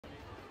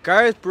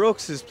Garth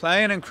Brooks is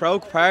playing in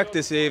Croke Park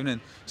this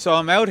evening, so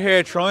I'm out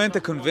here trying to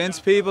convince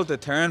people to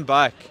turn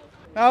back.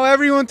 Now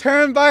everyone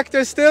turn back,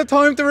 there's still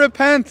time to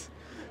repent.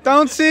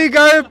 Don't see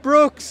Garth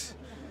Brooks.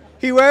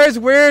 He wears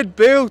weird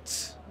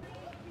boots.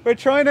 We're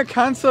trying to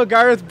cancel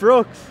Garth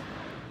Brooks.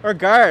 Or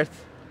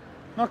Garth.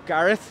 Not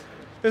Gareth.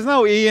 There's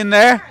no E in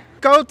there.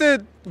 Go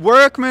to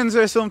Workman's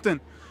or something.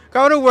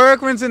 Go to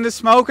Workman's in the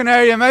smoking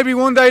area. Maybe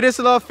one day this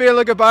will all feel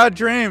like a bad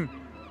dream.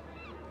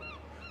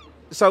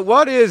 So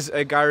what is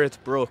a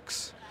Garth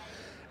Brooks?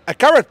 A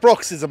Garth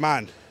Brooks is a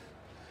man.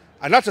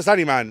 And not just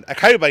any man, a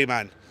cowboy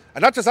man.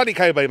 And not just any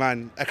cowboy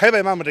man, a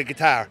cowboy man with a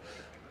guitar.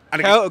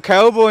 And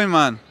Cowboy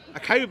man. A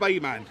cowboy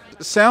man.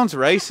 Sounds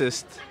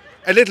racist.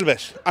 A little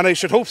bit. And I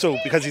should hope so,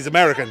 because he's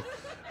American.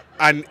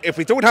 And if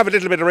we don't have a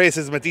little bit of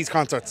racism at these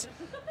concerts,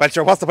 well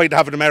sure, what's the point of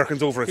having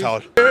Americans over at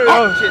all?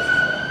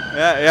 Oh,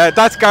 yeah,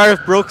 that's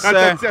Garth Brooks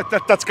there.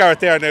 That's Garth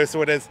there now,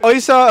 so it is. I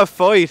saw a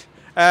fight.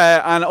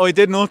 And I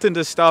did nothing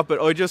to stop it.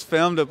 I just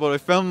filmed it, but I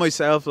filmed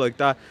myself like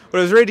that. But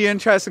it was really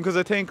interesting because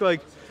I think,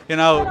 like, you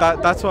know,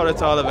 that's what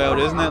it's all about,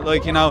 isn't it?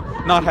 Like, you know,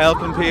 not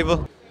helping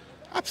people.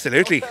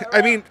 Absolutely.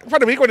 I mean,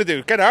 what are we going to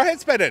do? Get our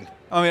heads spinning?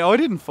 I mean, I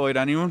didn't fight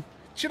anyone.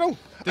 You know,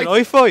 Did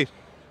I fight?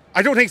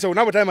 I don't think so.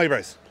 Not with them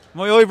eyebrows.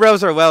 My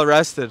eyebrows are well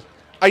rested.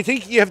 I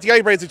think you have the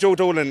eyebrows of Joe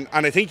Dolan,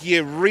 and I think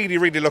you really,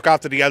 really look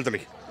after the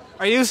elderly.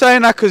 Are you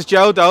saying that because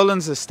Joe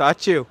Dolan's a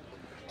statue?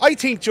 I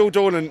think Joe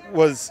Dolan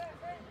was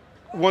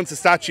once a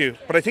statue,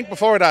 but I think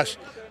before that,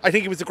 I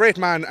think he was a great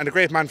man and a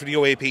great man for the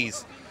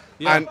OAPs.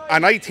 Yeah.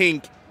 And I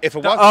think if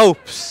it was...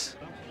 Oops.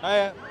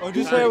 I'm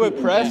just here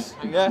with press.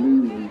 Yeah.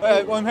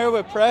 I'm here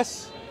with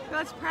press.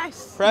 What's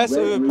press? Press,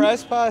 with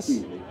press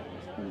pass.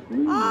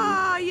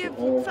 Ah,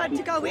 you've had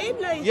to go in,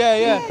 like...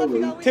 Yeah.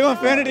 To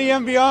infinity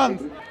and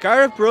beyond.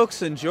 Garth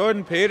Brooks and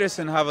Jordan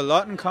Peterson have a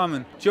lot in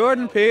common.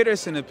 Jordan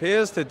Peterson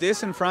appeals to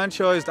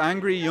disenfranchised,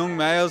 angry young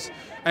males,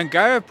 and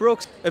Garth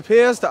Brooks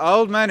appeals to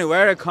old men who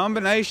wear a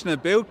combination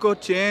of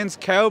boot-cut jeans,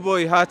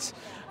 cowboy hats,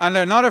 and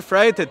they're not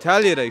afraid to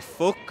tell you they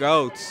fuck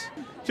goats.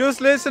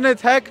 Just listen to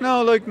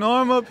techno like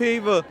normal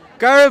people.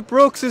 Garth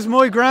Brooks is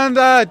my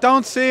granddad.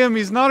 Don't see him,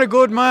 he's not a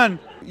good man.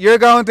 You're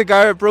going to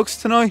Garth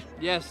Brooks tonight?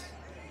 Yes.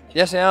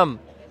 Yes, I am.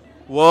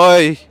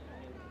 Why?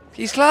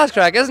 He's class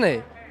crack, isn't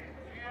he?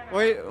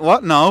 Wait,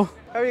 what? No.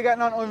 How are you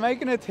getting on? I'm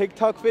making a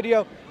TikTok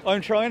video.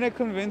 I'm trying to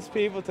convince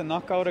people to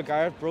not go to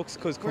Garth Brooks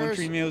because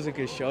country music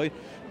is shy.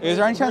 Is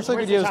there any chance I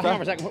could use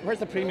that? Where's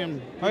the premium?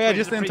 Oh yeah,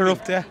 just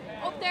interrupt, yeah.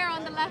 Up there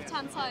on the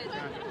left-hand side.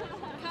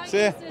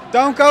 See,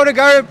 don't go to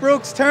Garth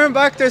Brooks, turn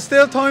back, there's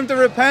still time to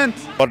repent.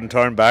 Wouldn't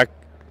turn back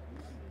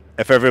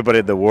if everybody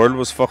in the world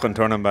was fucking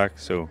turning back,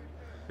 so.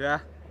 Yeah.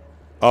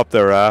 Up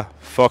there,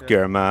 fuck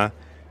your ma.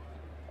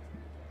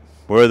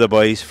 We're the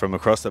boys from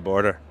across the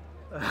border.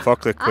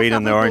 Fuck the Queen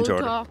and the Orange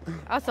Order.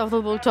 That's a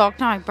bull talk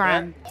now,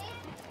 Brian. Yeah.